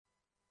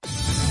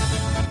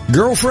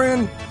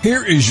Girlfriend,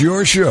 here is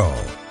your show.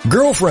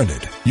 Girlfriend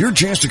It, your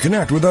chance to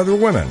connect with other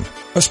women,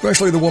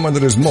 especially the woman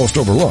that is most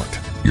overlooked,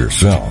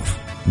 yourself.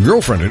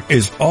 Girlfriend It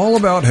is all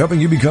about helping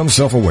you become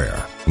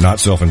self-aware, not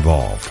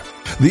self-involved.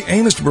 The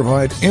aim is to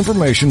provide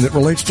information that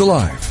relates to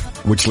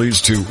life, which leads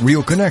to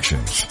real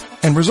connections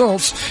and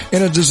results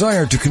in a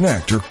desire to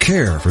connect or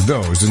care for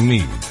those in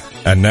need.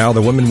 And now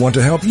the women want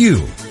to help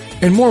you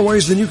in more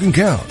ways than you can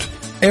count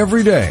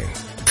every day.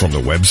 From the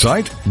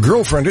website,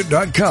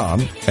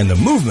 GirlfriendIT.com, and the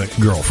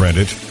movement Girlfriend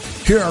It,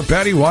 here are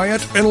Patty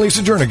Wyatt and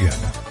Lisa Jernigan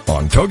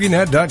on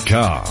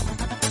TogiNet.com.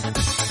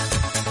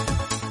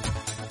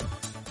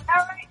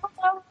 All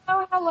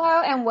right,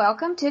 hello, and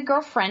welcome to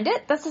Girlfriend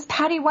It. This is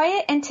Patty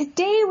Wyatt, and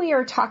today we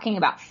are talking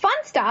about fun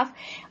stuff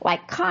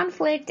like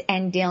conflict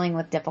and dealing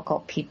with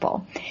difficult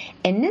people.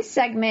 In this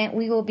segment,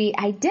 we will be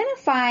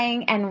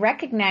identifying and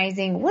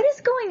recognizing what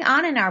is going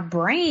on in our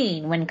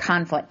brain when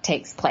conflict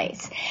takes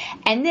place.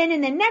 And then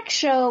in the next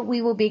show,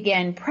 we will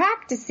begin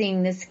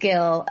practicing the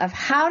skill of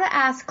how to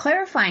ask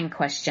clarifying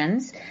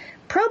questions,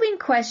 probing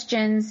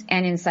questions,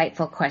 and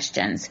insightful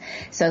questions.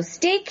 So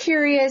stay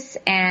curious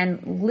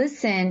and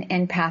listen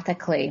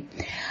empathically.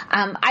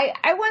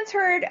 I once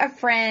heard a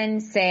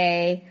friend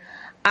say,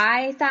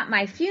 I thought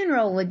my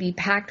funeral would be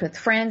packed with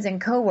friends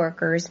and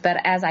coworkers, but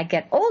as I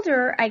get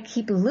older, I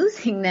keep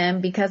losing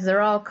them because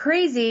they're all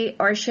crazy,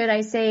 or should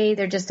I say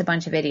they're just a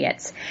bunch of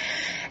idiots.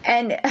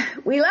 And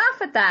we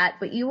laugh at that,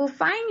 but you will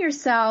find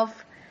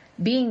yourself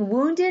being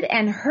wounded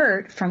and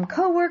hurt from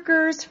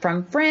coworkers,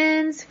 from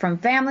friends, from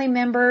family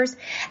members.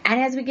 And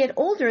as we get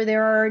older,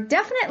 there are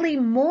definitely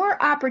more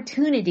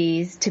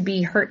opportunities to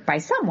be hurt by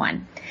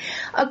someone.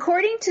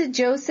 According to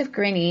Joseph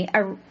Grinney,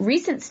 a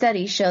recent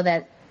study shows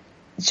that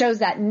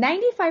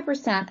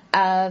 95%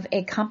 of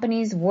a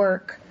company's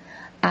work,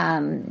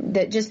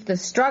 that just the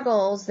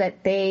struggles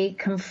that they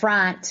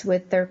confront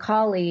with their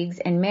colleagues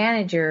and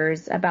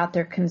managers about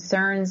their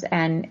concerns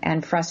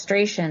and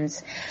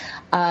frustrations.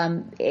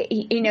 So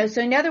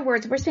in other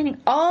words, we're spending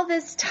all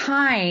this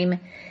time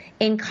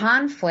in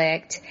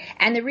conflict,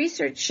 and the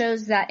research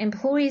shows that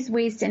employees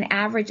waste an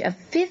average of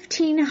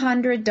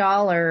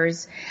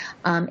 $1,500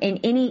 in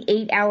any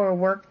 8-hour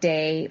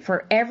workday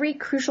for every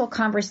crucial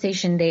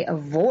conversation they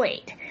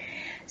avoid.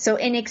 So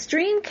in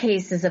extreme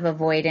cases of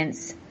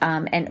avoidance,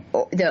 and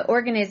the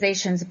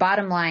organization's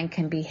bottom line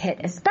can be hit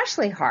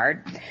especially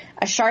hard,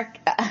 a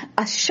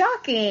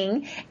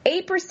shocking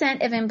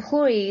 8% of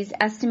employees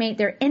estimate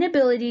their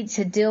inability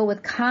to deal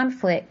with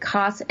conflict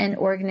costs an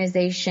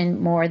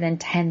organization more than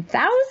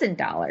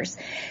 $10,000.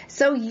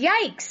 So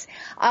yikes.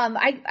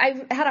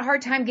 I had a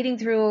hard time getting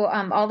through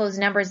all those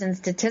numbers and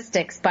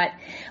statistics, but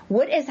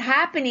what is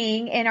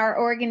happening in our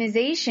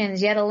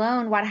organizations, yet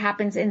alone what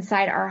happens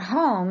inside our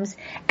homes,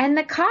 and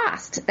the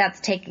cost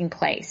that's taking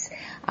place.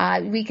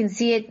 We can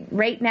see it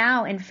right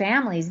now in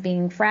families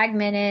being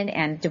fragmented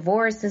and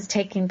divorce is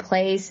taking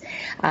place.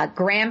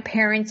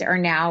 Grandparents are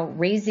now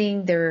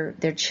raising their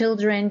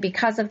children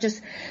because of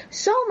just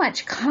so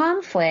much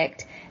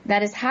conflict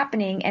that is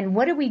happening. And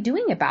what are we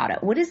doing about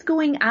it? What is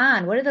going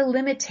on? What are the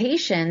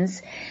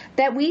limitations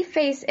that we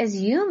face as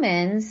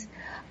humans?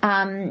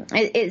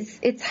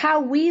 It's how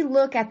we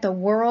look at the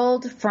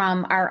world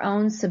from our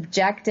own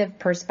subjective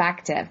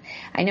perspective.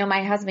 I know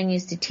my husband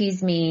used to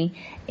tease me,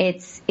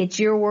 it's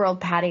your world,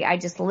 Patty, I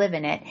just live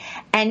in it.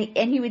 And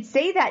he would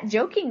say that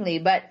jokingly,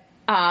 but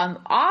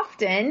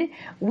often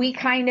we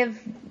kind of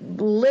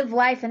live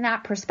life in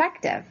that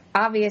perspective.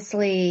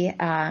 Obviously,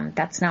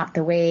 that's not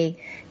the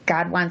way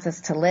God wants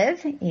us to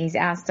live. He's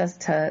asked us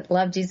to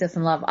love Jesus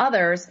and love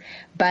others,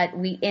 but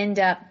we end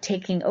up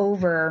taking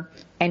over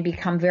and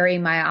become very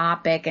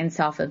myopic and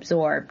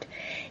self-absorbed.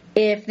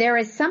 If there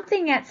is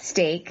something at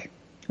stake,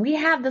 we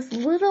have this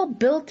little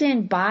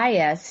built-in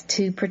bias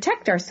to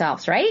protect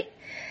ourselves, right?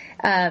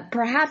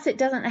 Perhaps it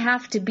doesn't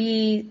have to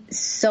be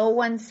so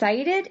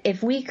one-sided.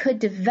 If we could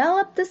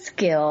develop the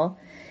skill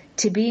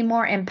to be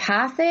more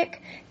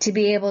empathic, to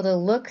be able to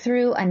look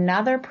through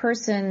another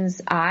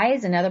person's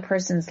eyes, another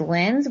person's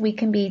lens, we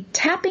can be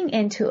tapping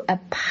into a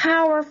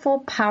powerful,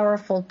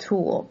 powerful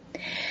tool.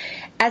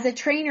 As a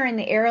trainer in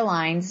the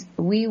airlines,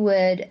 we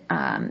would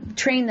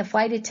train the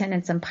flight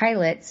attendants and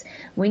pilots.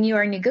 When you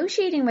are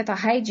negotiating with a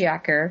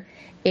hijacker,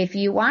 if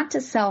you want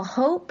to sell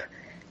hope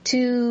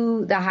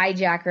to the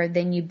hijacker,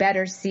 then you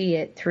better see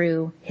it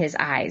through his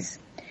eyes.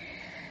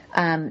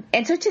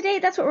 And so today,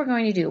 that's what we're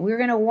going to do. We're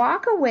going to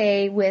walk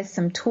away with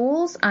some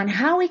tools on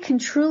how we can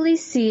truly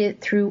see it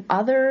through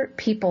other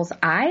people's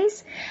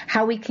eyes,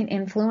 how we can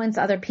influence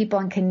other people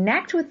and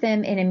connect with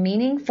them in a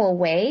meaningful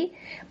way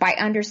by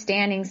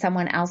understanding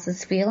someone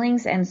else's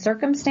feelings and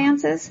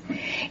circumstances.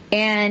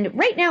 And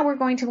right now, we're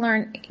going to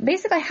learn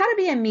basically how to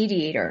be a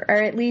mediator, or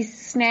at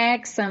least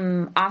snag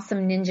some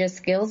awesome ninja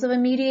skills of a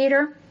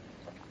mediator.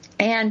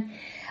 And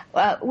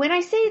when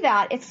I say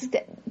that,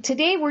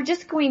 today we're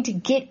just going to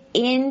get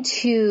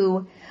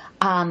into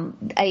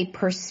a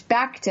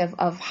perspective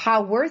of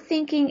how we're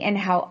thinking and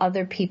how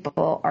other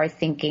people are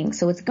thinking.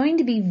 So it's going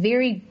to be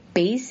very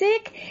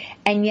basic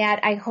and yet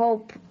I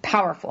hope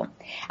powerful.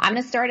 I'm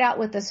going to start out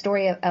with the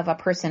story of a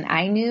person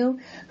I knew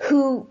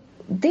who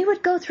they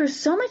would go through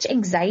so much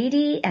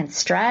anxiety and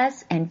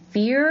stress and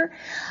fear.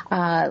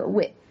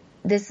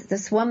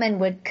 This woman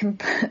would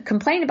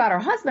complain about her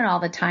husband all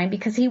the time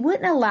because he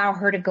wouldn't allow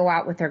her to go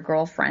out with her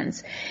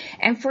girlfriends.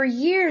 And for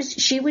years,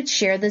 she would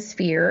share this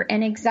fear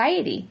and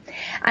anxiety.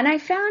 And I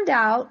found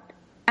out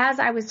as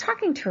I was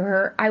talking to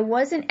her, I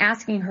wasn't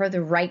asking her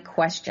the right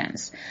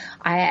questions.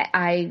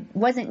 I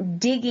wasn't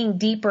digging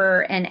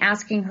deeper and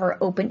asking her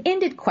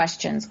open-ended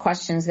questions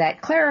that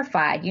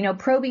clarified,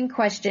 probing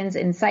questions,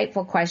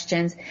 insightful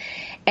questions.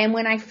 And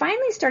when I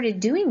finally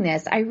started doing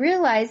this, I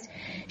realized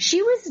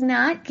she was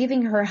not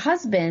giving her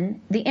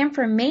husband the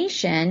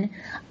information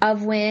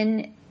of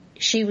when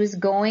she was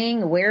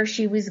going, where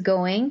she was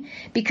going,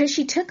 because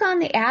she took on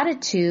the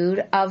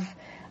attitude of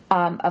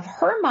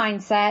her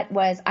mindset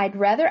was, I'd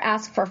rather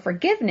ask for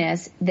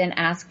forgiveness than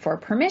ask for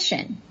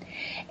permission.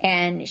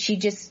 And she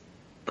just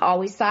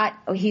always thought,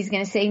 he's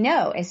going to say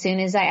no. As soon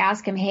as I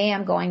ask him, hey,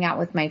 I'm going out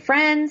with my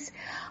friends.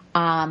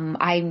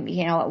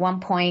 At one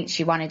point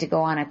she wanted to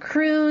go on a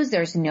cruise.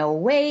 There's no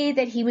way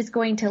that he was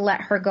going to let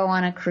her go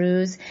on a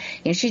cruise.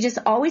 She just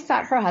always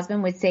thought her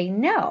husband would say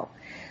no.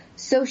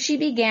 So she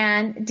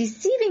began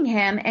deceiving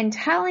him and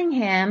telling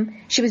him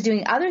she was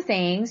doing other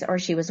things or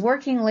she was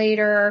working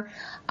later.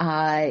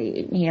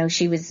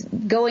 She was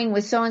going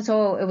with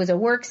so-and-so. It was a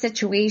work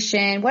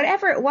situation,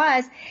 whatever it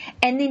was.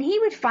 And then he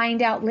would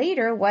find out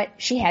later what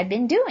she had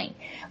been doing.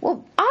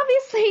 Well,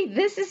 obviously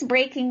this is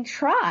breaking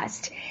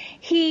trust.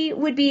 He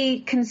would be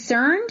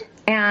concerned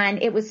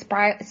and it would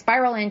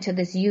spiral into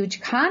this huge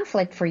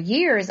conflict for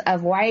years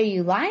of, why are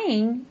you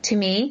lying to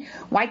me?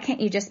 Why can't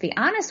you just be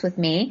honest with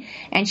me?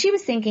 And she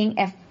was thinking,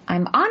 if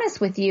I'm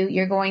honest with you,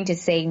 you're going to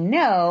say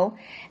no,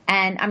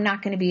 and I'm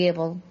not going to be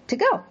able to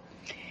go.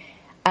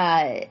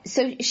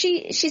 So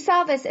she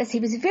saw this as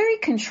he was very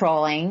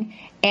controlling,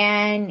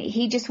 and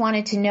he just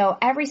wanted to know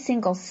every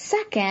single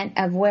second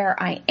of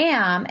where I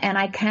am, and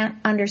I can't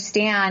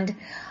understand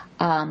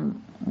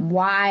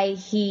why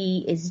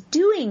he is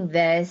doing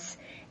this.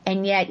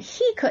 And yet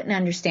he couldn't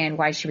understand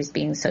why she was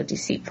being so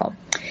deceitful.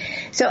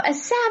 So a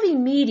savvy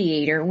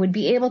mediator would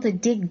be able to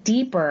dig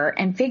deeper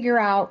and figure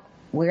out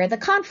where the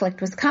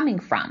conflict was coming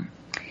from.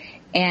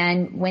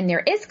 And when there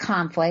is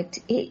conflict,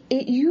 it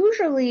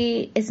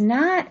usually is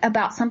not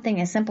about something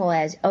as simple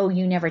as, oh,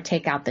 you never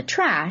take out the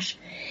trash.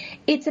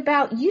 It's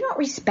about, you don't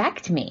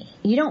respect me.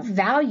 You don't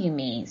value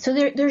me. So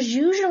there's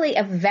usually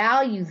a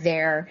value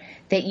there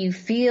that you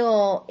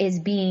feel is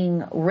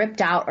being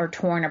ripped out or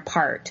torn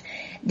apart.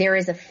 There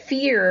is a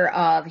fear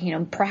of,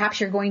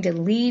 perhaps you're going to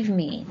leave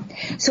me.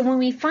 So when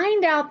we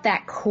find out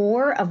that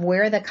core of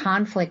where the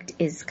conflict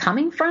is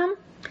coming from,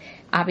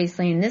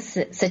 obviously in this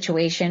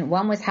situation,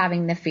 one was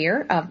having the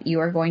fear of, you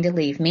are going to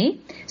leave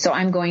me, so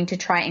I'm going to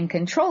try and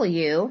control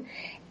you.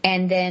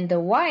 And then the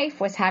wife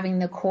was having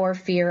the core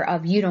fear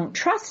of, you don't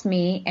trust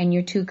me and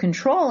you're too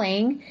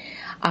controlling.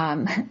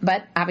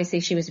 But obviously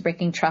she was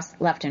breaking trust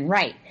left and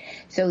right.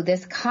 So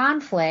this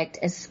conflict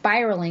is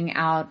spiraling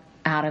out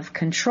of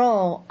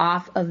control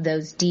off of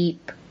those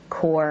deep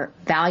core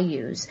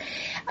values.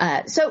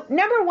 So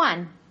number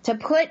one, to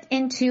put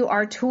into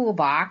our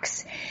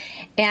toolbox,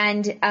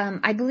 and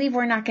I believe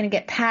we're not going to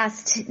get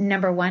past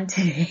number one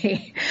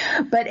today,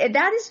 but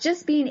that is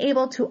just being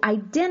able to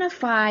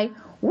identify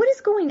what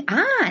is going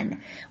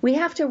on. We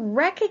have to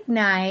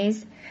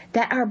recognize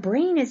that our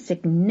brain is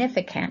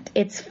significant.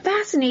 It's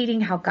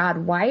fascinating how God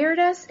wired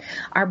us.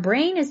 Our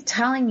brain is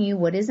telling you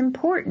what is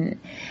important.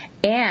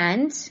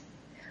 And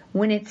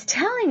when it's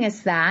telling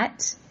us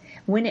that,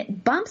 when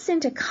it bumps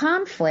into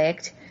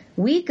conflict,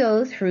 we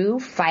go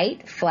through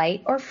fight,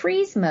 flight, or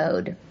freeze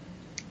mode.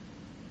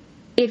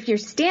 If you're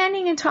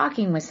standing and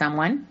talking with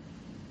someone,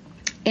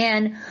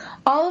 and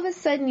all of a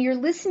sudden you're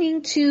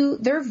listening to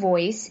their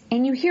voice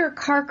and you hear a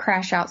car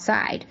crash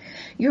outside,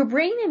 your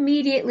brain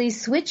immediately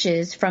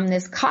switches from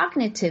this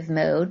cognitive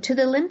mode to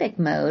the limbic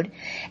mode,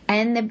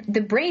 and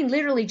the brain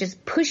literally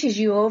just pushes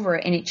you over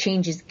and it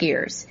changes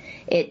gears.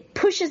 It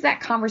pushes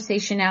that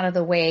conversation out of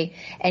the way,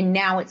 and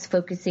now it's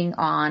focusing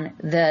on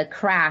the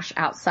crash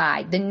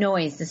outside, the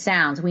noise, the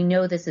sounds. We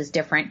know this is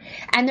different,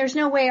 and there's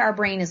no way our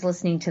brain is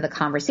listening to the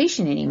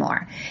conversation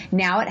anymore.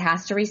 Now it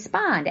has to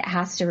respond. It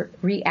has to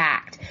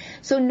react.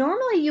 So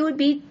normally you would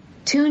be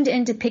tuned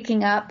into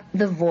picking up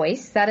the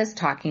voice that is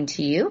talking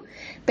to you,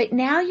 but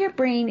now your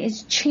brain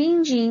is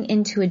changing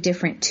into a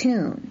different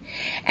tune.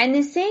 And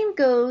the same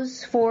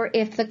goes for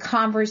if the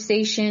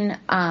conversation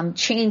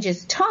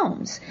changes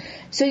tones.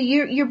 So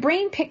your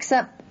brain picks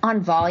up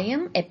on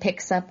volume, it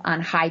picks up on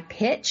high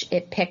pitch,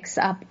 it picks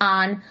up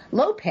on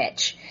low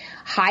pitch.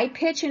 High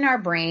pitch in our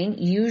brain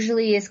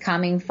usually is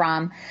coming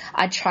from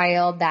a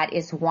child that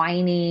is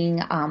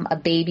whining, a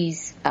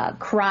baby's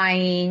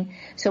crying.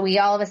 So we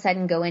all of a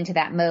sudden go into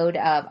that mode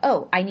of,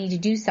 oh, I need to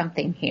do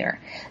something here.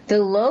 The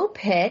low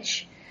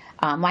pitch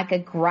like a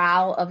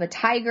growl of a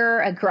tiger,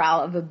 a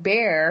growl of a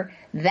bear,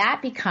 that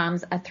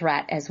becomes a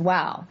threat as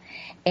well.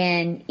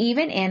 And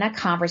even in a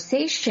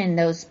conversation,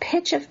 those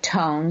pitch of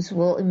tones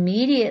will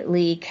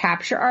immediately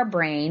capture our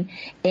brain.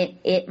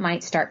 It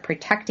might start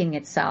protecting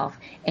itself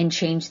and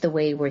change the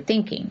way we're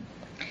thinking.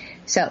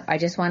 So I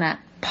just want to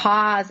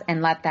pause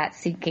and let that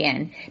sink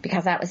in,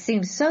 because that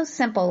seems so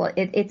simple.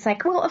 It's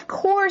like, well, of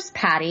course,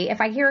 Patty,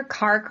 if I hear a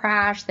car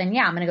crash, then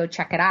yeah, I'm going to go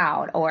check it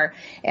out. Or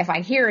if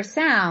I hear a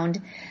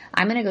sound,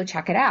 I'm going to go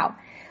check it out.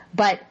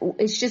 But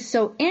it's just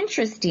so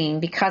interesting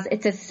because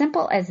it's as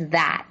simple as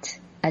that.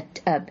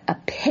 A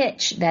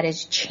pitch that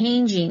is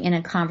changing in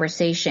a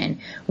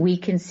conversation we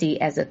can see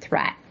as a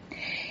threat.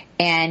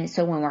 And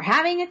so when we're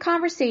having a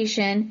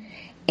conversation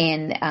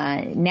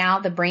and now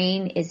the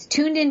brain is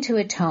tuned into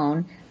a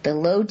tone, the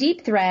low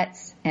deep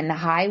threats and the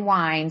high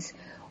whines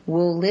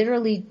will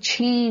literally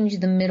change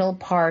the middle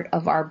part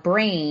of our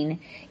brain.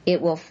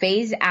 It will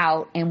phase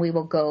out and we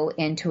will go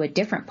into a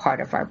different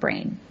part of our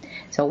brain.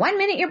 So 1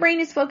 minute your brain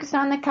is focused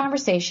on the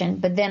conversation,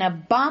 but then a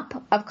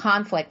bump of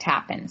conflict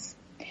happens.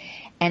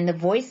 And the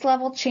voice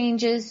level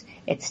changes.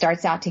 It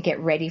starts out to get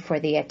ready for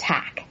the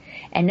attack.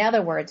 In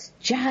other words,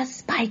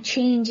 just by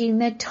changing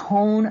the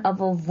tone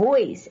of a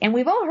voice. And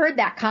we've all heard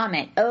that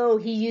comment, oh,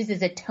 he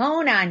uses a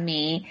tone on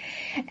me.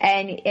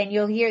 And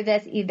you'll hear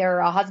this, either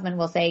a husband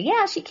will say,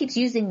 yeah, she keeps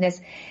using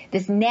this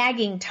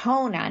nagging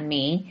tone on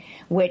me,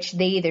 which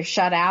they either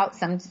shut out.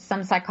 Some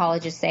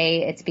psychologists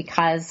say it's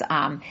because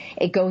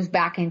it goes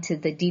back into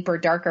the deeper,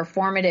 darker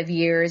formative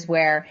years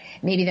where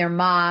maybe their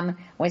mom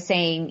was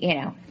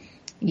saying,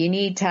 you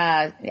need to,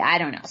 I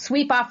don't know,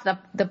 sweep off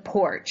the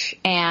porch.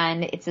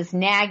 And it's this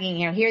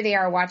nagging, here they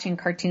are watching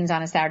cartoons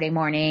on a Saturday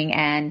morning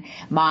and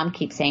mom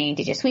keeps saying,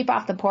 did you sweep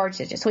off the porch?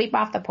 Did you sweep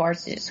off the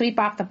porch? Did you sweep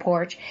off the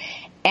porch?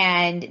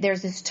 And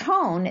there's this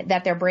tone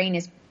that their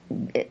brain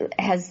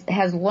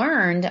has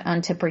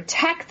learned to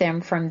protect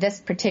them from this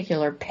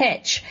particular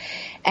pitch.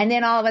 And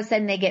then all of a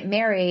sudden they get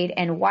married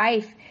and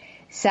wife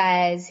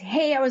says,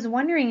 hey, I was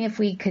wondering if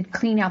we could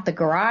clean out the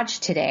garage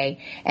today.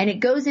 And it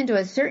goes into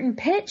a certain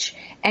pitch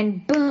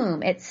and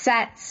boom, it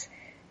sets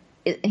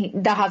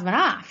the husband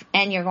off.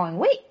 And you're going,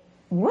 wait,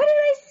 what did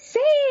I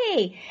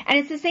say? And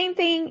it's the same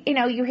thing,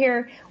 you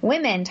hear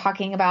women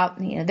talking about,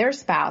 their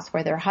spouse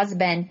where their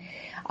husband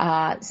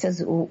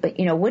says,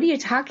 what are you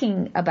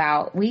talking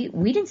about? We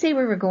didn't say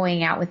we were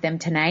going out with them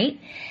tonight.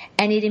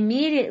 And it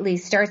immediately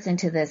starts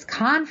into this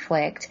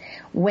conflict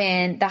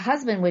when the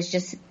husband was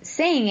just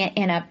saying it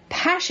in a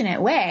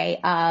passionate way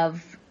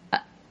of,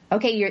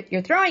 okay,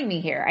 you're throwing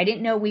me here. I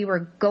didn't know we were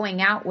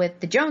going out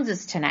with the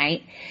Joneses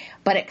tonight,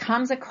 but it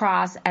comes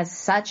across as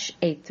such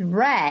a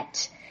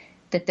threat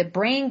that the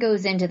brain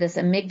goes into this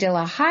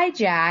amygdala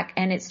hijack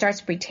and it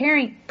starts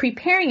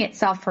preparing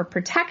itself for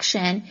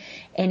protection,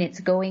 and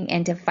it's going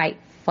into fight,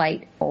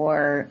 flight,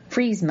 or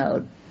freeze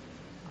mode.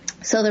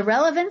 So the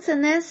relevance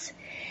in this,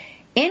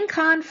 in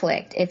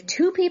conflict, if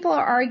two people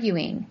are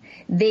arguing,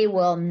 they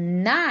will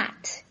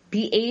not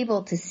be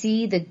able to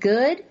see the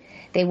good.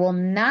 They will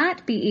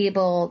not be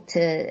able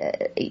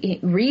to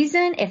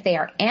reason if they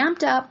are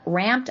amped up,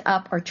 ramped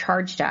up, or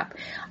charged up.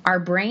 Our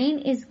brain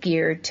is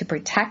geared to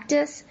protect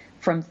us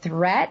from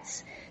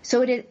threats.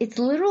 So it's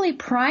literally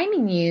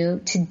priming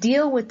you to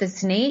deal with the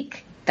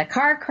snake, the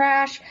car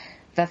crash,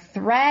 the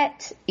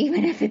threat,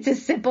 even if it's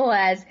as simple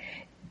as,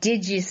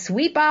 did you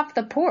sweep off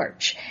the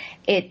porch?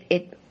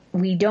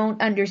 We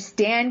don't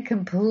understand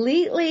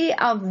completely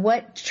of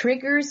what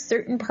triggers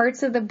certain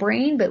parts of the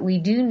brain, but we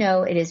do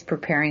know it is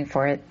preparing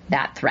for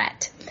that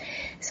threat.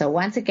 So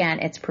once again,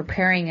 it's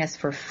preparing us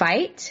for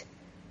fight,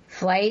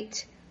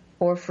 flight,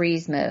 or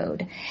freeze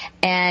mode.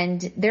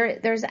 And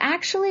there's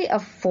actually a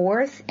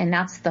fourth, and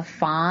that's the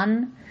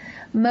fawn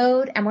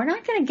mode. And we're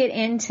not going to get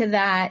into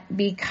that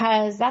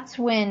because that's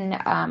when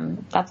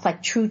that's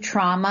like true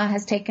trauma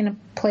has taken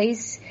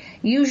place,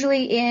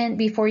 usually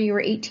before you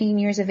were 18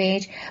 years of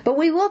age. But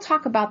we will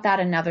talk about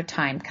that another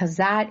time because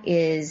that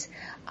is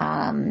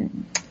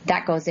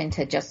that goes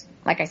into just,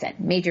 like I said,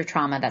 major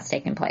trauma that's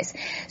taken place.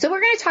 So we're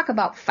going to talk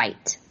about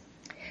fight.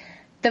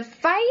 The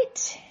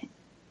fight,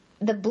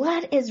 the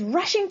blood is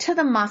rushing to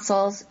the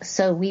muscles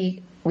so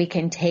we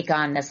can take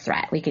on this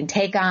threat. We can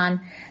take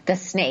on the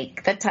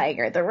snake, the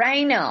tiger, the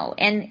rhino.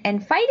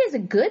 And fight is a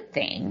good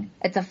thing.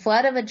 It's a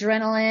flood of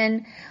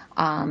adrenaline.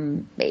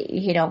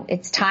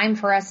 It's time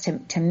for us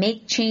to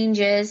make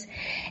changes.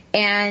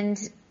 And,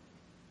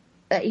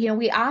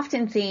 we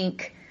often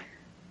think,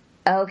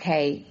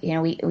 okay,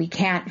 we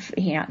can't,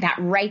 that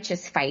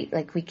righteous fight,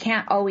 like we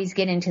can't always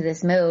get into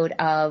this mode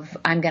of,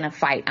 I'm going to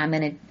fight. I'm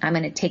going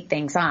to take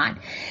things on.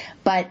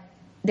 But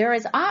there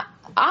is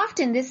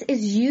often this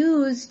is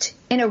used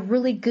in a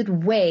really good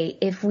way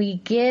if we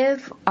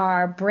give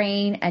our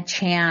brain a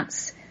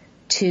chance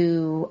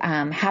to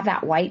have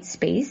that white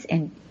space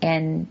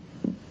and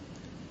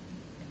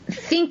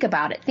think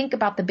about it. Think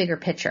about the bigger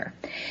picture.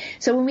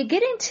 So when we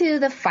get into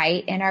the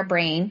fight in our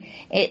brain,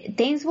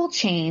 things will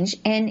change,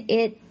 and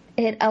it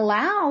it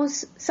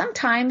allows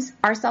sometimes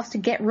ourselves to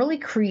get really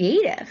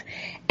creative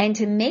and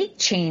to make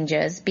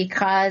changes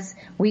because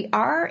we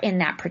are in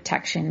that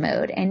protection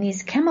mode and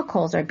these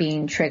chemicals are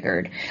being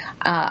triggered.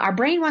 Our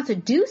brain wants to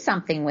do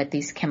something with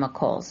these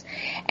chemicals,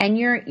 and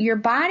your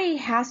body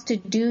has to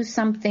do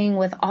something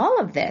with all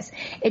of this.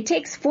 It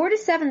takes 4 to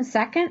 7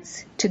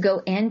 seconds to go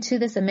into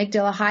this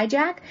amygdala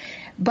hijack,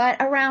 but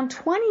around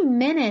 20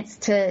 minutes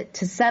to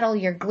settle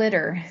your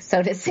glitter,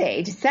 so to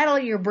say, to settle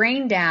your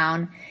brain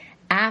down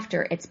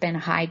after it's been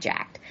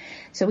hijacked.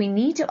 So we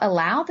need to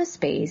allow the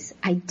space,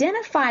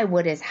 identify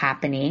what is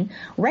happening,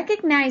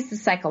 recognize the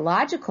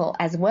psychological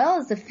as well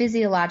as the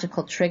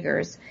physiological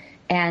triggers,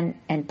 and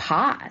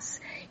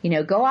pause.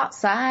 Go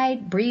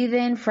outside, breathe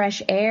in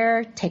fresh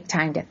air, take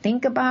time to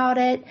think about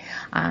it.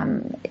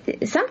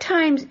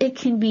 Sometimes it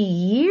can be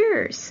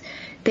years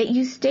that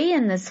you stay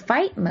in this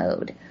fight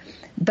mode,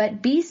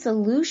 but be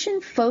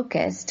solution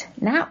focused,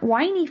 not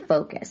whiny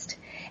focused.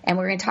 And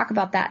we're going to talk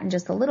about that in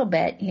just a little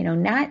bit,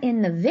 not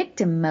in the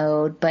victim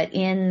mode, but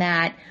in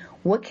that,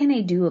 what can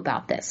I do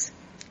about this?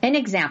 An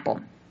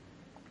example,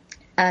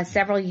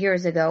 several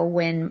years ago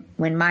when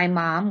my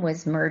mom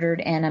was murdered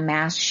in a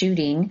mass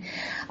shooting,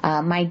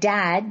 my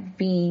dad,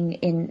 being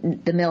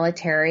in the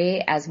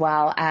military as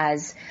well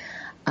as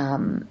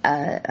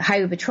a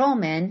highway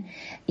patrolman,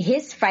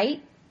 his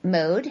fight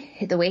mode,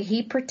 the way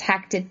he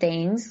protected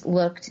things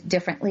looked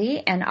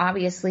differently. And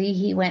obviously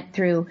he went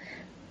through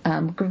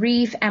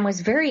grief and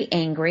was very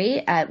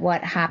angry at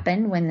what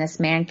happened when this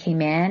man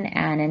came in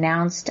and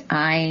announced,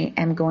 "I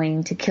am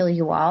going to kill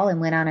you all," and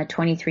went on a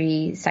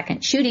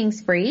 23-second shooting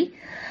spree.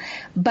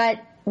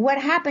 But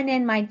what happened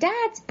in my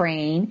dad's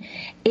brain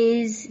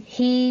is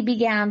he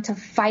began to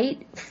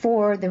fight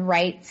for the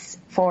rights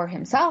for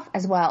himself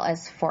as well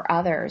as for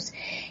others.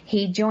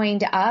 He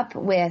joined up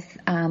with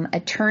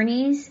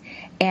attorneys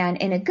and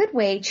in a good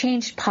way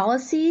changed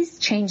policies,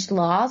 changed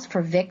laws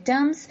for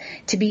victims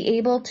to be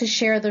able to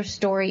share their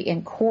story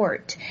in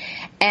court,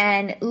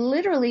 and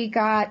literally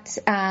got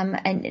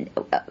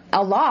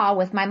a law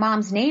with my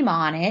mom's name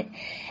on it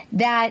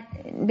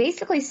that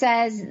basically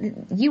says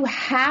you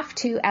have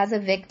to, as a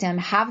victim,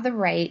 have the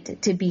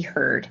right to be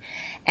heard.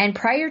 And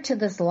prior to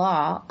this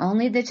law,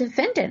 only the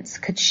defendants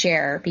could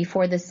share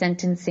before the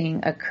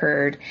sentencing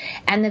occurred.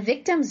 And the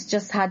victims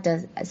just had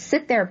to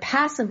sit there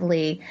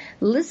passively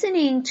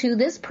listening to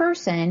this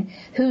person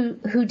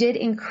who did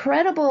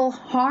incredible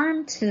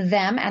harm to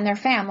them and their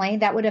family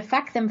that would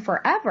affect them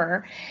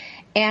forever.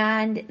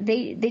 And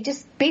they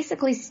just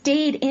basically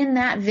stayed in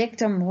that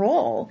victim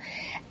role,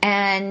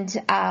 and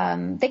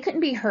they couldn't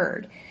be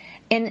heard.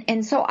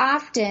 And so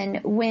often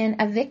when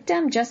a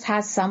victim just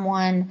has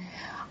someone,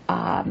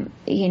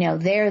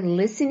 they're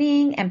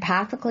listening,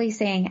 empathically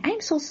saying,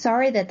 "I'm so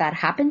sorry that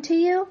happened to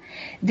you,"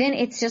 then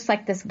it's just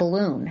like this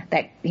balloon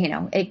that,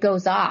 it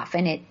goes off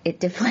and it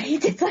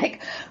deflates. It's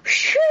like,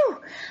 whew,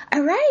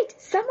 all right,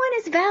 someone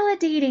is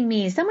validating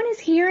me. Someone is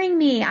hearing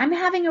me. I'm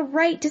having a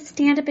right to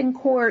stand up in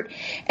court.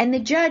 And the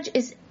judge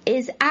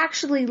is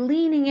actually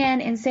leaning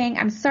in and saying,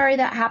 "I'm sorry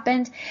that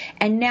happened.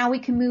 And now we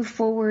can move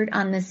forward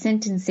on the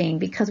sentencing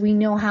because we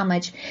know how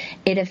much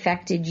it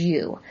affected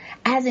you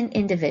as an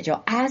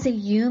individual, as a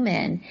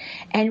human,"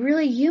 and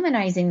really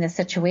humanizing the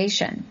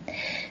situation.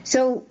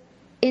 So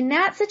in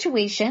that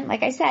situation,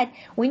 like I said,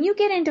 when you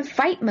get into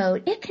fight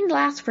mode, it can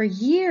last for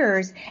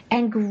years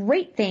and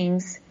great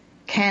things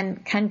can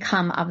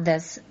come of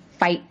this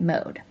fight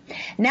mode.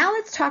 Now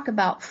let's talk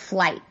about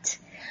flight.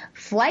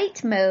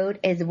 Flight mode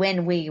is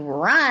when we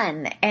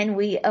run and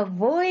we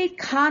avoid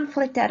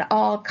conflict at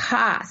all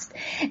costs.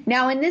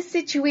 Now, in this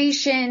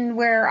situation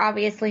where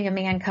obviously a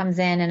man comes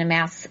in a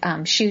mass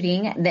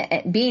shooting,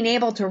 being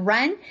able to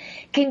run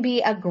can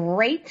be a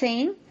great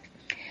thing.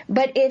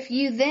 But if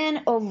you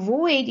then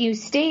you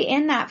stay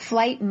in that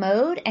flight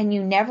mode and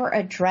you never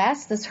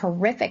address this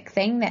horrific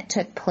thing that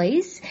took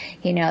place,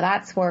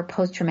 that's where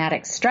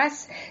post-traumatic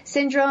stress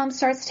syndrome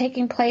starts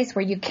taking place,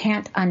 where you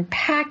can't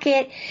unpack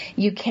it.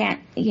 You can't,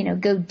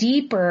 go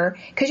deeper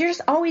because you're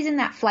just always in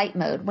that flight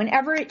mode.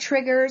 Whenever it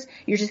triggers,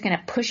 you're just going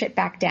to push it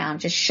back down,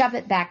 just shove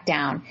it back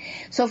down.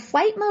 So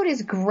flight mode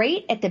is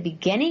great at the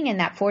beginning in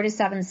that 4 to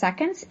 7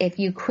 seconds if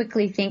you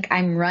quickly think,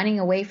 "I'm running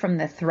away from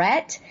the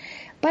threat."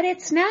 But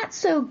it's not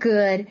so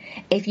good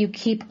if you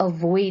keep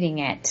avoiding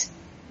it.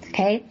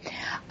 Okay?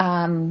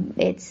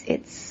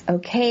 It's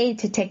okay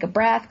to take a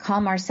breath,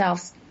 calm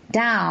ourselves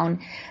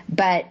down,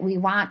 but we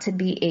want to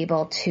be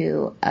able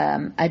to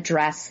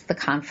address the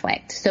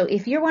conflict. So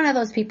if you're one of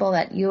those people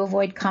that you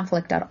avoid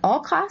conflict at all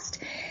costs,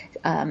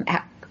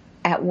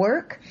 at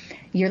work,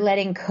 you're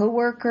letting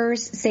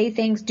coworkers say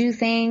things, do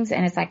things,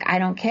 and it's like, "I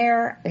don't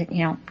care,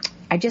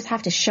 I just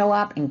have to show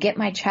up and get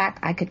my check.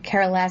 I could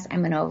care less. I'm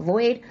going to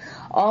avoid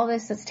all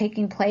this that's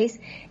taking place."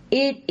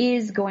 it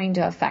is going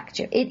to affect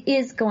you. It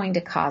is going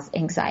to cause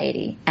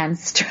anxiety and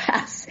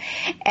stress,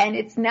 and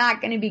it's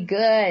not going to be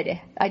good.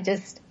 I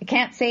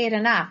can't say it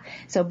enough.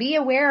 So be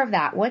aware of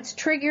that. What's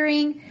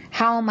triggering?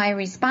 How am I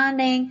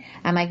responding?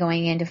 Am I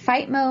going into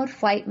fight mode,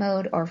 flight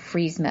mode, or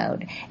freeze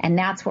mode? And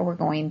that's where we're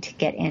going to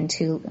get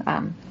into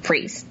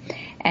freeze.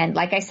 And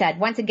like I said,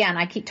 once again,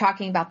 I keep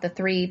talking about the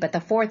 3, but the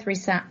 4th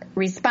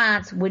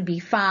response would be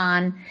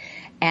fawn,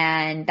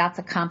 and that's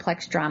a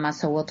complex drama,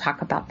 so we'll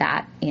talk about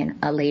that in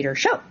a later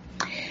show.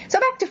 So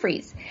back to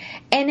freeze.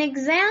 An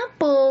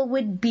example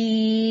would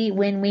be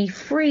when we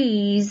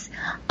freeze,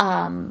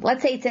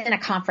 let's say it's in a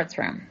conference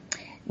room,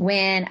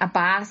 when a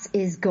boss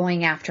is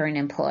going after an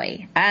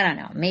employee. I don't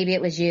know, maybe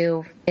it was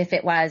you. If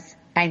it was,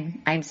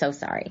 I'm so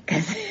sorry,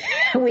 because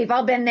we've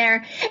all been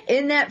there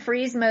in that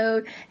freeze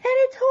mode, and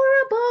it's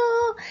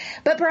horrible.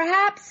 But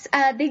perhaps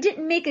they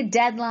didn't make a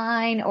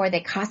deadline, or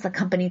they cost the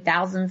company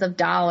thousands of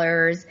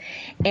dollars,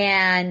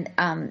 and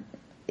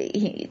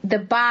the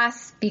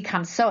boss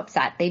becomes so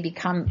upset. They're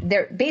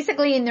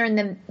in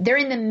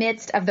the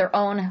midst of their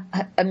own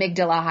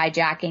amygdala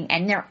hijacking,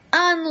 and they're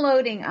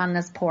unloading on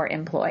this poor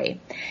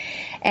employee.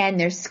 And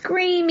they're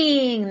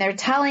screaming, they're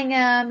telling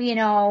him,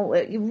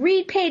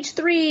 read page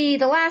 3,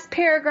 the last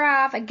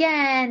paragraph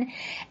again,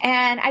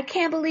 and I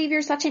can't believe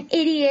you're such an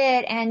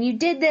idiot, and you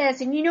did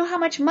this, and you know how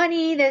much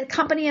money the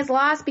company has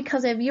lost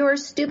because of your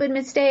stupid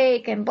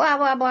mistake, and blah,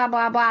 blah, blah,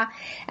 blah, blah.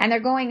 And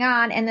they're going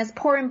on, and this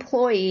poor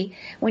employee,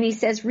 when he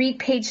says read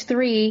page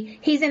 3,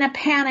 he's in a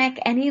panic,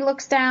 and he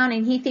looks down,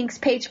 and he thinks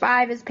page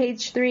 5 is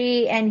page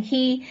 3, and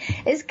he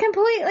is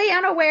completely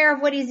unaware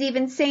of what he's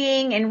even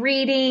saying and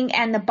reading,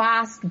 and the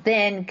boss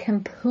then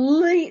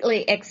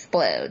completely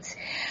explodes,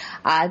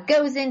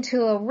 goes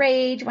into a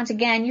rage. Once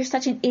again, you're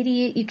such an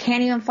idiot, you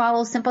can't even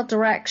follow simple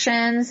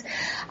directions.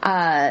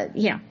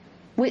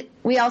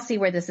 We all see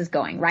where this is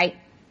going, right?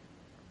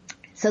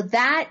 So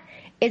that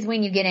is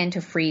when you get into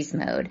freeze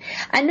mode.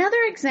 Another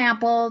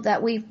example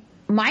that we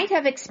might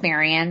have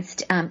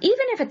experienced, even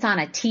if it's on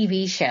a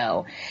TV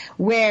show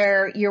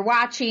where you're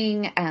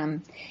watching,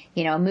 a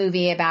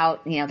movie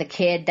about, the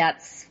kid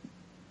that's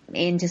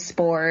into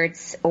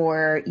sports,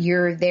 or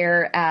you're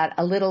there at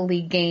a little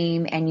league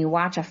game and you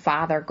watch a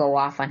father go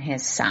off on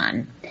his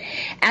son,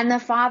 and the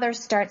father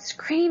starts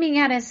screaming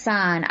at his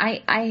son,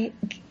 I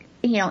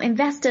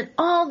invested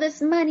all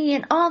this money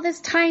and all this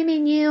time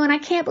in you, and I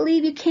can't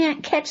believe you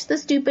can't catch the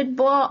stupid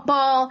ball,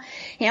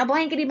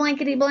 blankety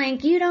blankety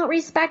blank, you don't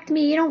respect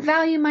me, you don't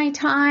value my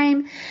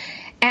time,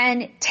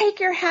 and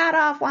take your hat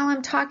off while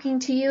I'm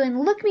talking to you, and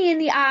look me in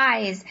the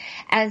eyes,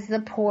 as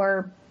the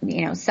poor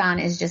son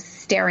is just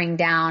staring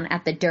down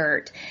at the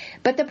dirt.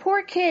 But the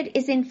poor kid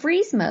is in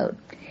freeze mode.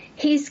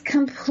 He's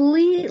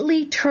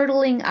completely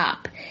turtling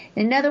up.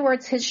 In other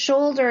words, his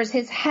shoulders,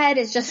 his head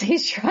is just,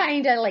 he's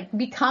trying to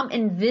become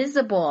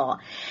invisible.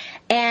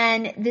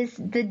 And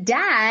the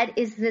dad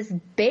is this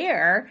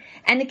bear,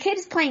 and the kid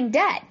is playing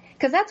dead.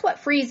 Because that's what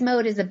freeze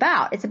mode is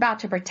about. It's about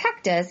to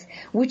protect us,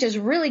 which is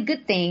a really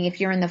good thing if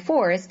you're in the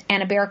forest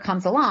and a bear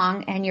comes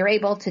along and you're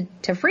able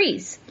to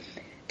freeze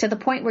to the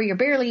point where you're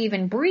barely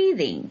even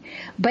breathing,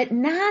 but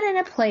not in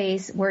a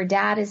place where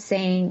dad is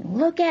saying,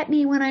 look at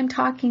me when I'm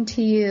talking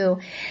to you.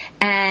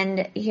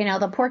 And,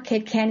 the poor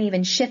kid can't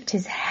even shift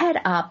his head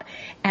up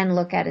and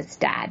look at his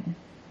dad.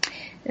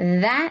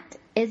 That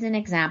is an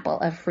example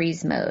of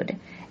freeze mode,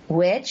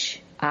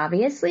 which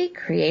obviously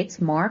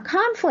creates more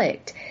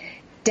conflict.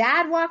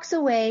 Dad walks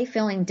away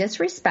feeling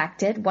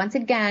disrespected. Once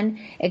again,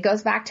 it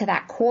goes back to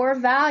that core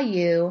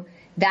value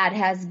that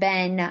has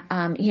been,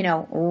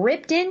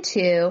 ripped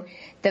into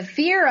the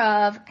fear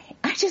of,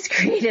 I just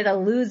created a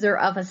loser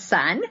of a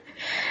son.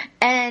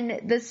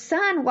 And the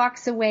son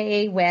walks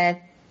away with,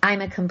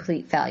 I'm a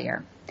complete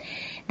failure.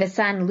 The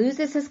son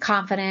loses his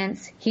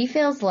confidence. He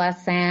feels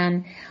less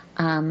than,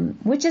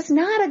 which is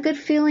not a good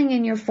feeling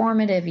in your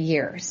formative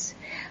years.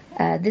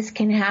 This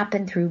can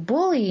happen through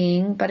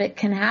bullying, but it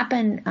can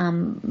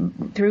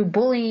happen through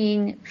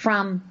bullying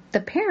from the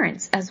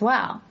parents as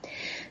well.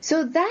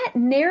 So that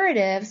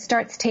narrative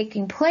starts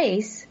taking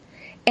place,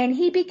 and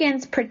he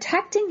begins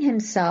protecting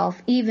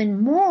himself even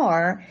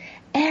more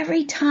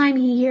every time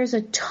he hears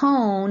a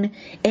tone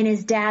in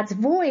his dad's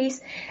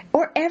voice,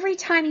 or every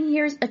time he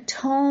hears a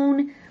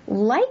tone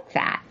like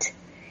that.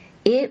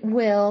 It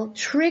will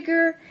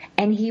trigger,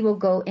 and he will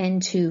go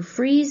into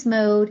freeze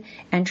mode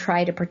and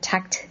try to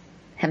protect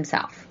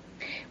himself.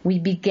 We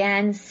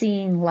began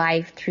seeing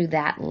life through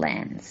that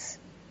lens.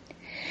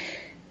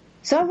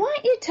 So I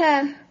want you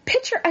to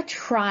picture a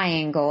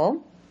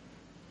triangle,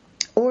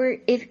 or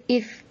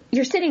if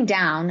you're sitting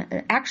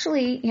down,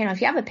 actually,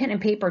 if you have a pen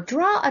and paper,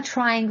 draw a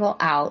triangle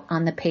out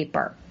on the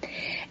paper.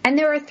 And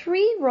there are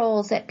 3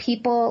 roles that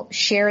people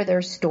share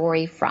their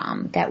story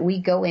from, that we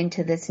go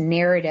into this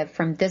narrative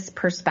from this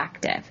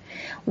perspective.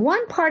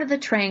 One part of the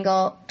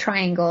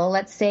triangle,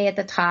 let's say at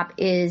the top,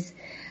 is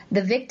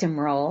the victim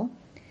role.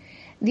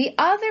 The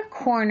other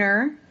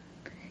corner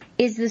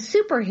is the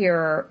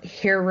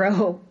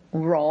superhero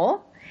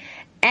role.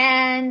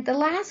 And the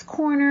last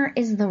corner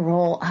is the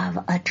role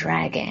of a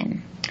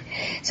dragon.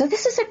 So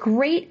this is a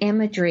great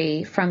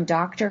imagery from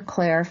Dr.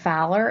 Claire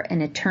Fowler,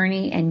 an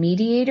attorney and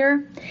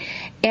mediator.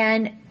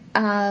 And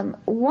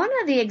one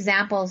of the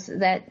examples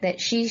that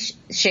she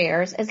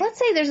shares is, let's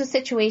say there's a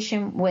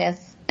situation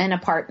with an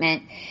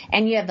apartment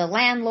and you have the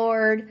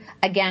landlord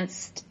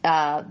against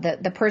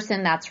the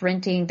person that's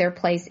renting their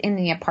place in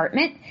the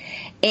apartment.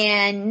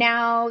 And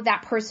now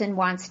that person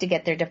wants to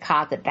get their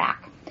deposit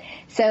back.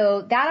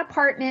 So that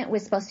apartment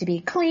was supposed to be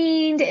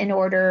cleaned in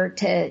order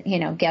to,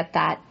 get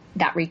that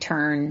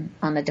return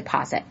on the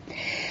deposit.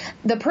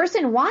 The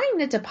person wanting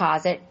the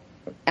deposit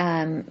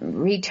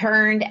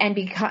returned and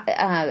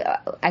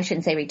I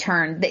shouldn't say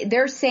returned.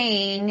 They're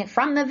saying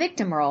from the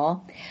victim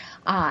role,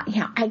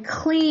 I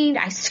cleaned,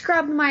 I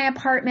scrubbed my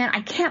apartment.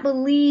 I can't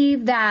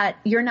believe that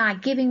you're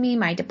not giving me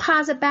my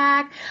deposit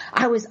back.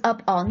 I was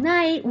up all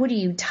night. What are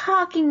you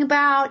talking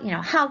about?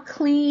 How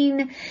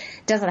clean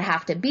does it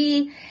have to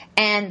be?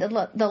 And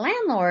the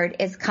landlord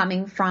is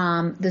coming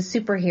from the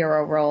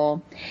superhero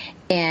role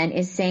and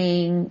is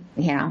saying,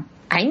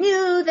 I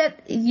knew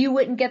that you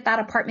wouldn't get that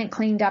apartment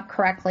cleaned up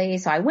correctly.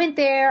 So I went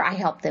there, I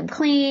helped them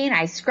clean,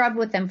 I scrubbed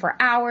with them for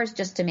hours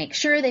just to make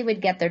sure they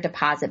would get their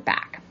deposit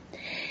back.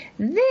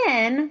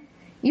 Then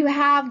you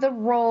have the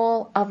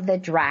role of the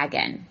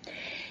dragon.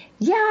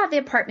 Yeah, the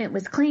apartment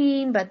was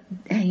clean, but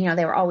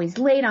they were always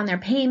late on their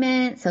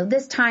payment. So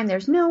this time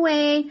there's no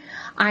way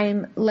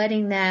I'm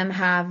letting them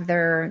have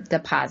their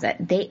deposit.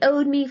 They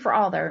owed me for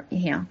all their,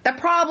 the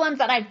problems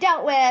that I've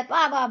dealt with,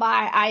 blah, blah,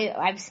 blah.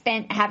 I've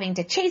spent having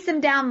to chase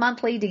them down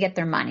monthly to get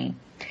their money.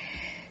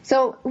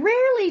 So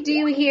rarely do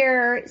you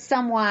hear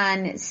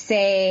someone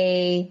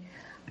say,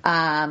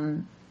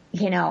 I'm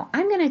going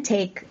to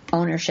take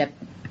ownership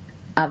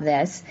of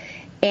this.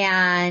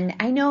 And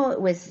I know it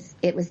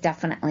was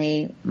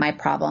definitely my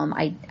problem.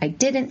 I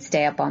didn't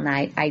stay up all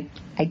night. I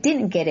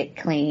didn't get it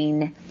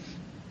clean.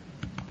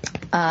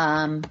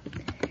 And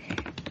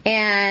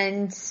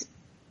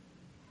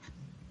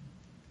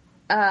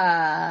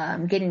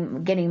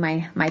getting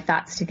my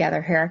thoughts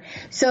together here.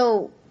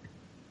 So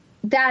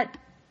that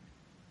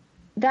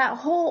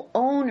whole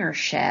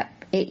ownership,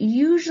 it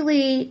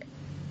usually,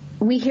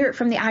 we hear it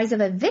from the eyes of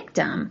a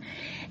victim.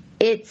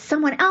 It's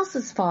someone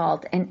else's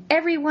fault and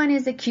everyone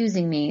is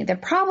accusing me. The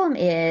problem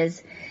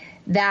is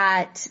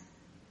that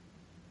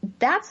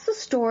that's the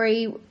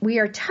story we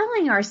are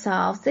telling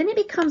ourselves. Then it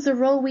becomes a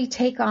role we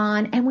take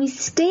on and we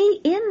stay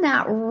in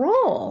that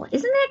role.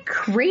 Isn't that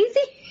crazy?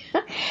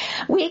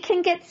 We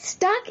can get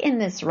stuck in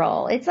this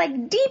role. It's like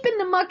deep in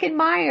the muck and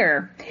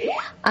mire.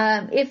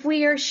 If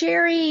we are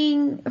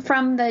sharing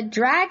from the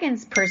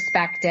dragon's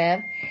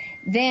perspective,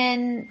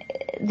 then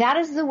that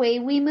is the way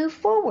we move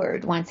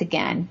forward once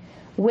again.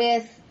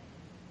 With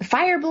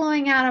fire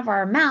blowing out of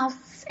our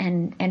mouths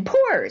and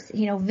pores,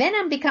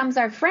 venom becomes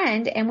our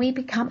friend and we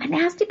become a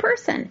nasty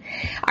person.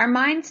 Our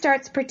mind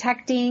starts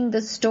protecting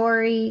the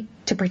story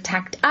to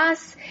protect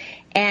us.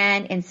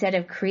 And instead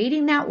of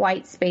creating that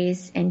white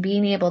space and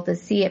being able to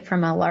see it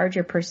from a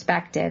larger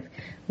perspective,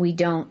 we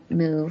don't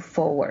move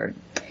forward.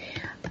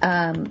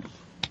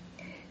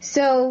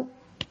 So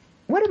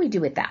what do we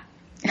do with that?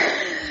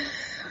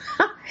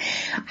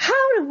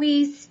 How do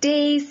we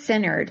stay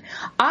centered?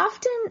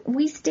 Often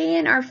we stay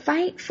in our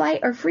fight, flight,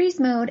 or freeze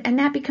mode, and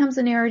that becomes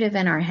a narrative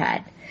in our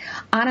head.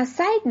 On a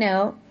side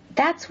note,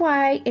 that's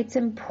why it's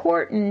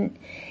important,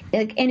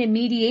 like in a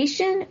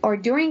mediation or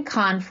during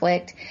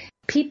conflict,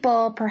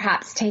 people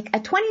perhaps take a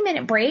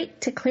 20-minute break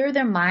to clear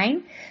their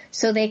mind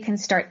so they can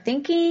start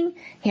thinking,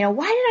 why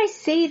did I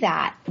say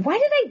that? Why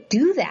did I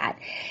do that?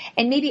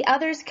 And maybe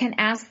others can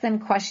ask them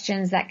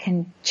questions that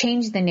can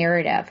change the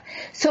narrative.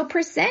 So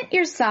present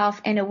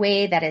yourself in a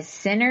way that is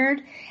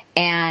centered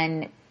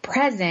and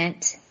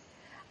present.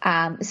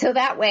 So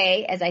that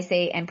way, as I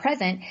say, and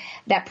present,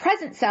 that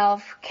present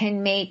self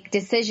can make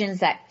decisions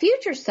that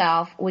future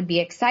self would be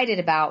excited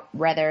about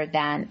rather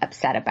than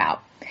upset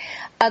about.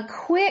 A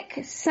quick,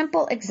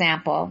 simple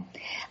example.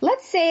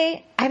 Let's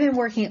say I've been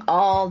working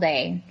all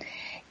day.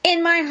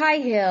 In my high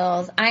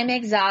heels, I'm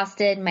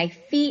exhausted, my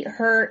feet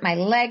hurt, my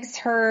legs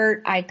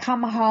hurt, I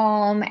come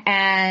home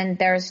and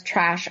there's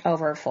trash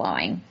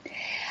overflowing.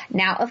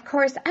 Now, of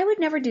course, I would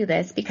never do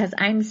this because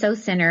I'm so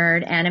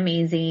centered and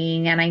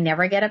amazing and I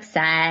never get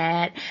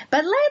upset.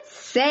 But let's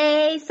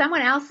say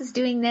someone else is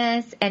doing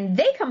this and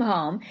they come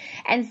home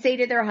and say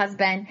to their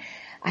husband,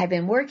 I've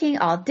been working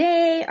all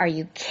day. Are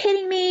you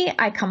kidding me?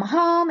 I come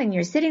home and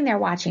you're sitting there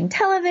watching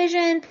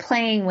television,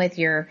 playing with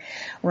your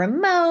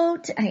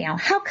remote.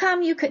 How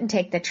come you couldn't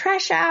take the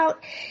trash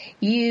out?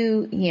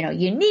 You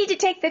need to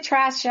take the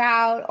trash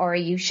out, or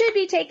you should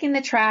be taking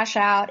the trash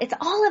out. It's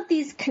all of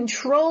these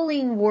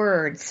controlling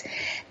words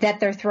that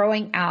they're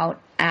throwing out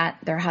at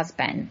their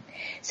husband.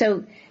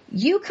 So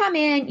you come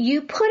in,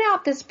 you put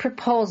out this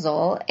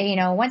proposal,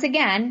 once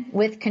again,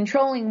 with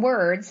controlling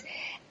words,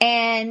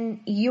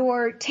 and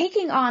you're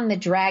taking on the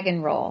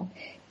dragon role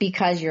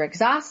because you're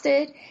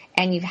exhausted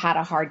and you've had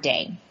a hard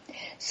day.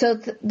 So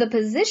the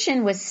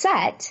position was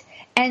set,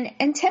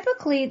 and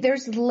typically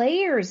there's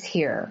layers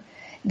here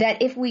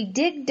that if we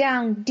dig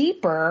down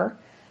deeper,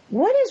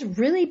 what is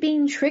really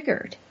being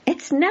triggered?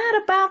 It's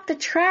not about the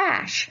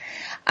trash.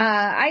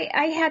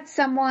 I had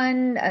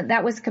someone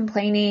that was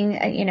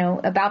complaining,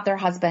 about their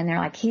husband. They're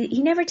like,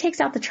 he never takes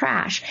out the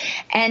trash.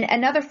 And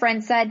another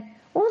friend said,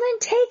 well, then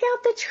take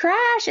out the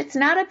trash. It's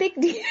not a big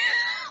deal.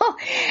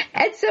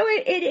 And so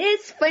it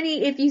is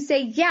funny if you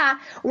say, yeah,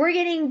 we're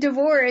getting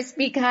divorced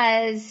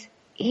because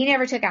he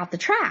never took out the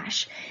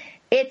trash.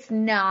 It's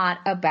not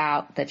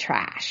about the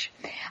trash.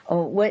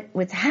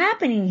 What's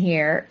happening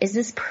here is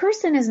this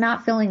person is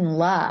not feeling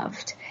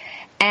loved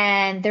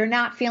and they're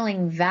not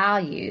feeling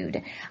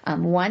valued.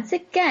 Once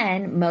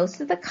again,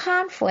 most of the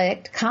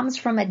conflict comes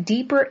from a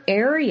deeper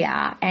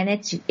area, and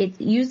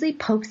it usually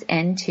pokes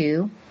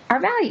into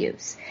our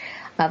values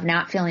of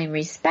not feeling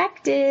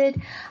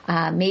respected.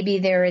 Maybe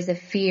there is a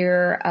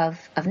fear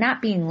of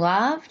not being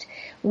loved,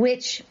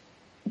 which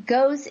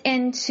goes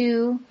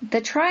into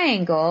the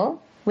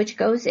triangle, which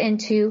goes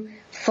into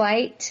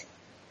flight,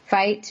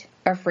 fight,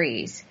 or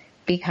freeze,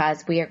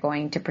 because we are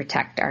going to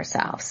protect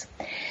ourselves.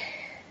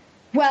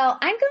 Well,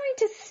 I'm going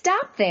to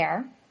stop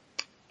there.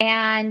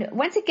 And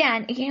once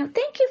again,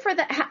 thank you for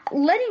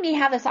letting me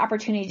have this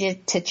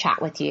opportunity to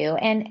chat with you.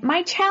 And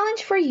my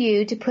challenge for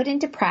you to put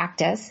into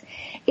practice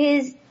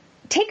is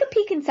take a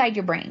peek inside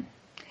your brain.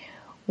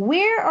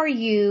 Where are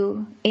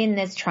you in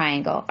this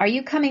triangle? Are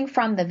you coming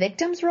from the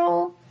victim's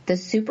role, the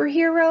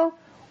superhero,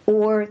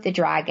 or the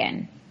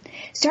dragon?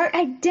 Start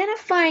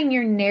identifying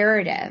your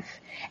narrative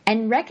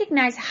and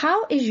recognize,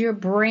 how is your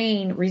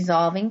brain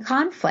resolving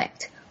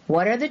conflict?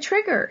 What are the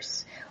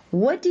triggers?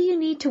 What do you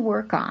need to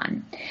work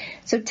on?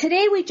 So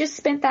today we just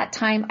spent that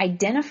time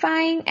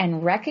identifying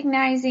and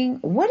recognizing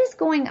what is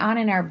going on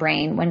in our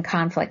brain when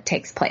conflict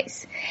takes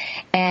place.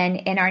 And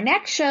in our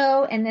next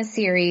show in this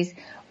series,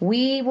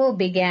 we will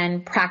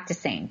begin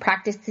practicing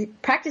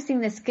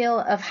the skill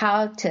of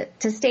how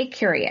to stay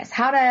curious,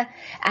 how to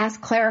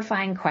ask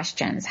clarifying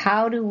questions.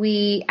 How do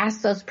we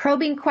ask those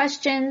probing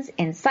questions,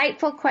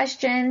 insightful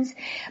questions?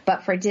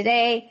 But for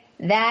today,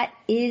 that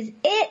is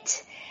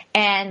it.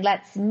 And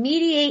let's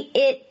mediate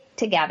it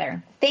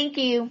together. Thank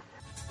you.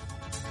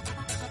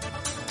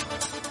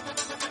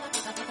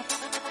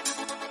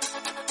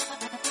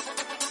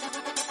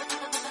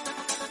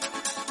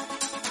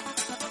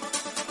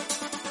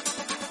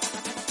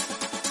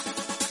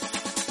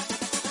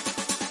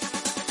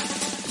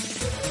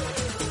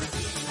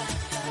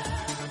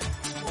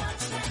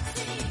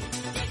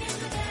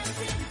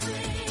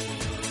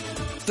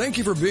 Thank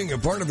you for being a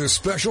part of this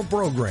special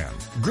program,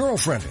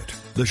 Girlfriend It,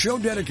 the show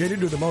dedicated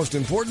to the most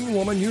important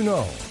woman you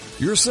know,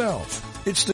 yourself. It's